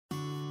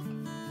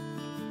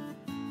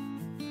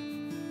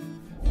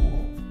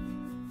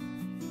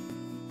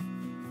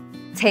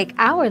take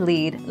our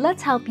lead,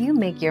 let's help you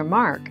make your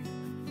mark.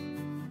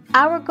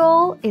 Our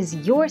goal is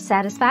your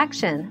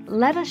satisfaction.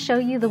 Let us show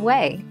you the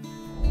way.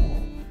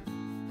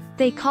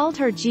 They called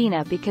her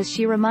Gina because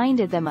she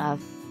reminded them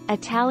of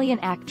Italian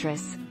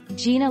actress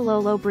Gina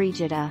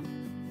Lollobrigida.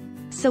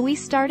 So we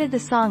started the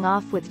song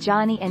off with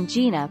Johnny and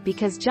Gina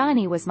because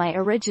Johnny was my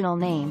original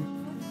name.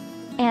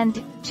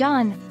 And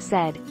John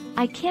said,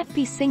 "I can't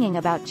be singing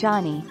about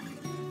Johnny."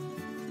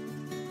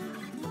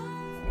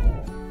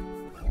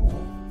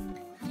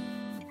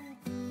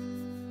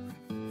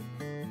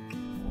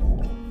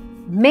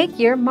 Make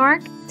your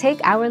mark, take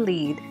our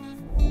lead.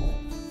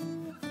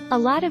 A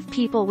lot of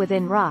people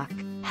within rock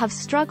have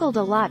struggled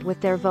a lot with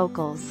their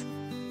vocals.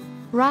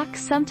 Rock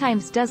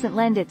sometimes doesn't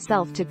lend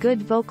itself to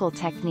good vocal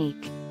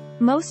technique.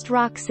 Most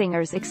rock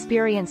singers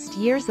experienced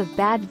years of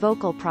bad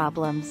vocal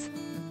problems.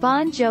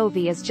 Bon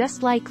Jovi is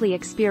just likely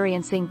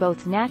experiencing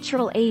both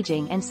natural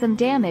aging and some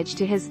damage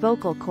to his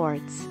vocal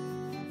cords.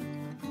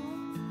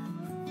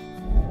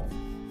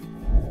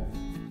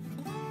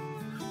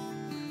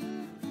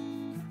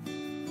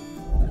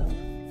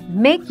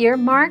 Make your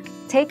mark,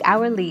 take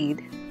our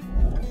lead.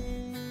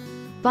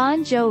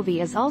 Bon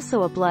Jovi is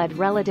also a blood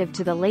relative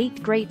to the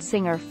late great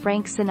singer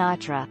Frank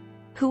Sinatra,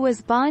 who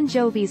was Bon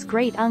Jovi's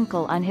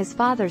great-uncle on his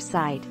father's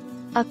side.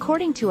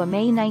 According to a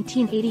May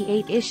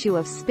 1988 issue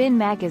of Spin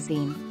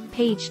magazine,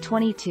 page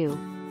 22.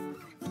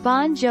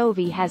 Bon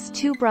Jovi has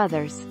two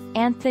brothers,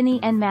 Anthony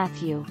and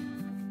Matthew.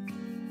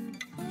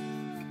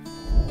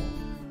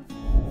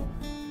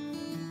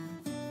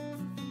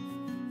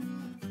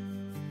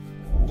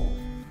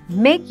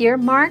 Make your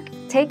mark,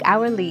 take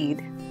our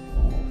lead.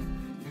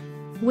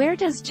 Where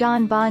does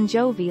John Bon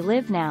Jovi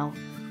live now?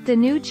 The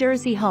New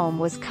Jersey home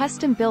was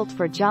custom built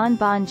for John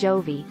Bon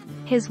Jovi,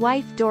 his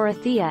wife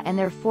Dorothea and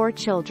their 4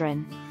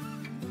 children.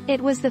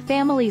 It was the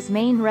family's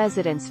main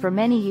residence for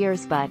many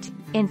years, but,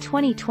 in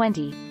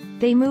 2020,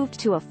 they moved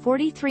to a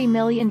 $43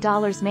 million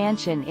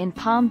mansion in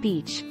Palm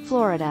Beach,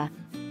 Florida.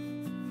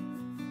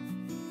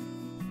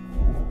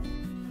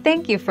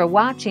 Thank you for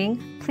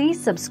watching. Please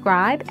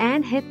subscribe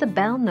and hit the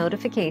bell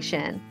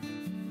notification.